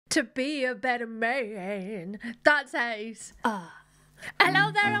To be a better man. That's Ace. Hello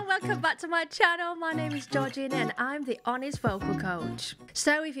there and welcome back to my channel. My name is Georgina and I'm the Honest Vocal Coach.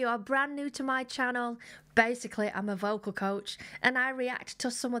 So if you are brand new to my channel, basically I'm a vocal coach and I react to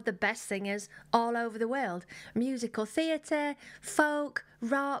some of the best singers all over the world. Musical theatre, folk,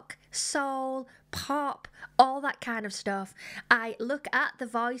 rock, soul, pop, all that kind of stuff. I look at the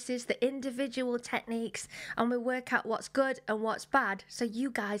voices, the individual techniques, and we work out what's good and what's bad so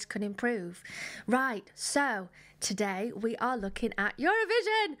you guys can improve. Right, so today we are looking at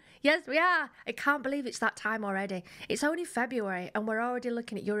Eurovision. Yes, we are. I can't believe it's that time already. It's only February and we're already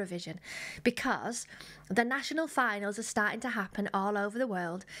looking at Eurovision because the national finals are starting to happen all over the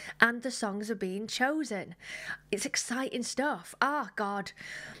world and the songs are being chosen. It's exciting stuff. Oh, God.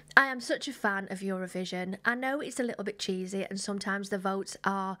 I am such a fan of Eurovision. I know it's a little bit cheesy and sometimes the votes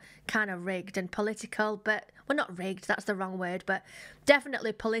are kind of rigged and political, but, well, not rigged, that's the wrong word, but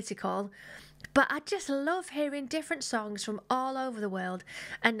definitely political. But I just love hearing different songs from all over the world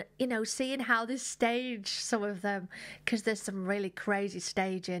and, you know, seeing how they stage some of them because there's some really crazy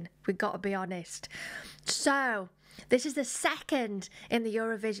staging, we've got to be honest. So this is the second in the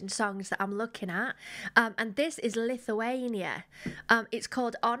Eurovision songs that I'm looking at, and this is Lithuania. It's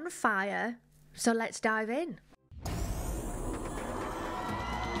called On Fire, so let's dive in.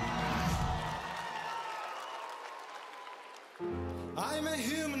 I'm a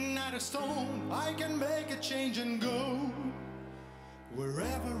human, not a stone. I can make a change and go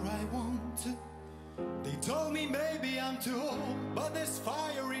wherever I want to. They told me maybe I'm too old, but there's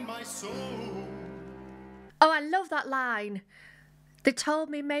fire in my soul. Oh, I love that line. They told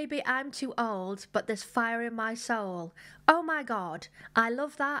me maybe I'm too old, but there's fire in my soul. Oh my God, I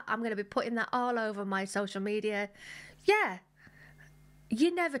love that. I'm going to be putting that all over my social media. Yeah,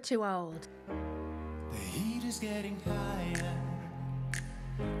 you're never too old. The heat is getting higher.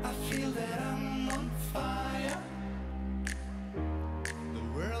 I feel that I'm on fire. The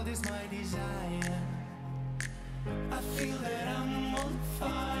world is my desire. I feel that I'm on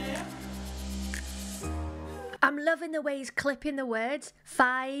fire. I'm loving the way he's clipping the words.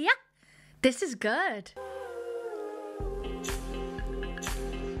 Fire. This is good.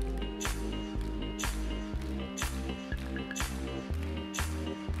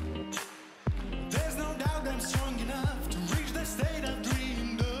 There's no doubt I'm strong enough to reach the state I've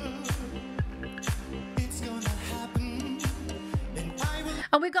dreamed of. It's gonna happen, and I will.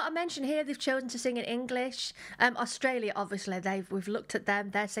 And we've got to mention here they've chosen to sing in English. Australia, obviously, we've looked at them.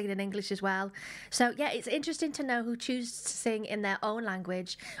 They're singing in English as well. So yeah, it's interesting to know who chooses to sing in their own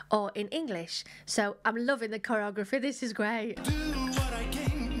language or in English. So I'm loving the choreography. This is great. Do what I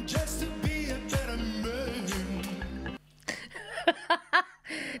can just to be a better man.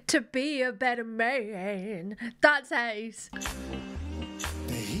 To be a better man. That's Ace.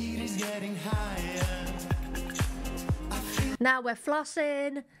 The heat is getting higher. Now we're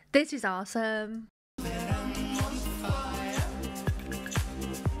flossing. This is awesome. That I'm on fire.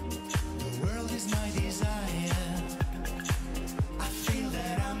 The world is my desire. I feel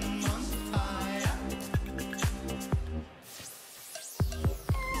that I'm on fire.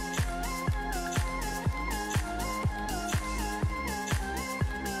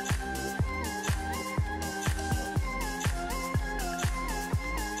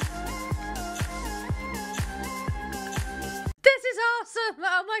 This is awesome.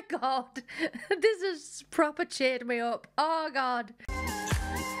 Oh my God. This has proper cheered me up. Oh God.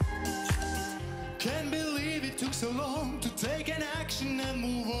 Can't believe it took so long to take an action and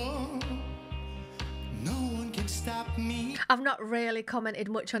move on. No one can stop me. I've not really commented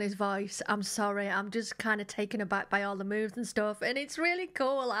much on his voice. I'm sorry. I'm just kind of taken aback by all the moves and stuff. And it's really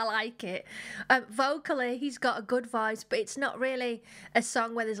cool. I like it. Vocally, he's got a good voice, but it's not really a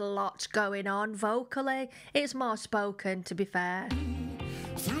song where there's a lot going on. Vocally, it's more spoken, to be fair.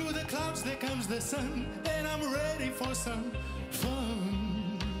 Through the clouds there comes the sun, and I'm ready for some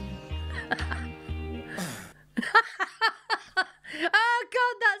fun. Oh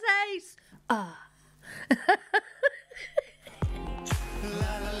God, that's Ace. Ah.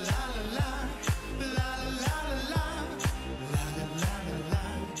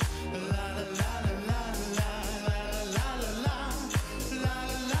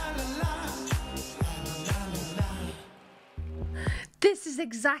 This is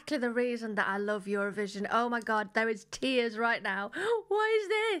exactly the reason that I love Eurovision. Oh my God, there is tears right now. What is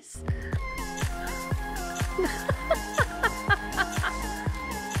this?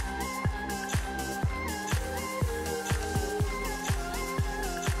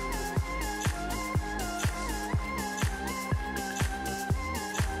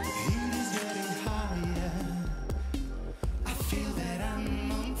 Heat is getting higher. I feel that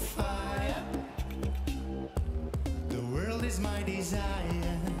I'm on fire.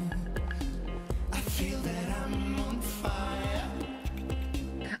 desire. I feel that I'm on fire.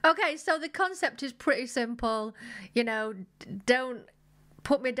 Okay, so the concept is pretty simple. You know, don't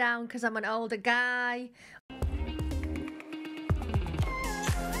put me down because I'm an older guy.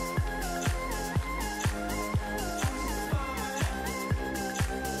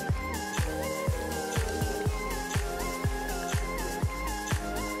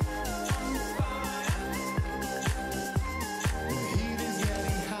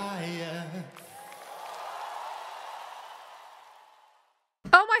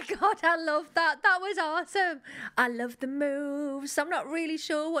 Oh my God, I love that. That was awesome. I love the moves. I'm not really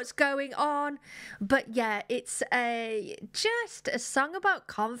sure what's going on, but yeah, it's just a song about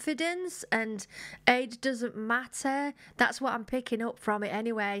confidence and age doesn't matter. That's what I'm picking up from it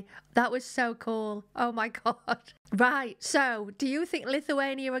anyway. That was so cool. Oh my God. Right, so do you think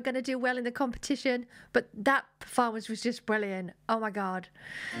Lithuania are going to do well in the competition? But that performance was just brilliant. Oh my God.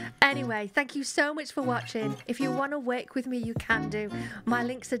 Anyway, thank you so much for watching. If you want to work with me, you can do. My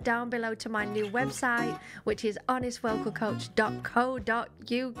links are down below to my new website, which is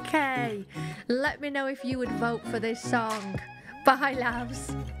honestvocalcoach.co.uk. Let me know if you would vote for this song. Bye,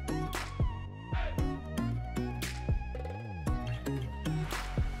 loves.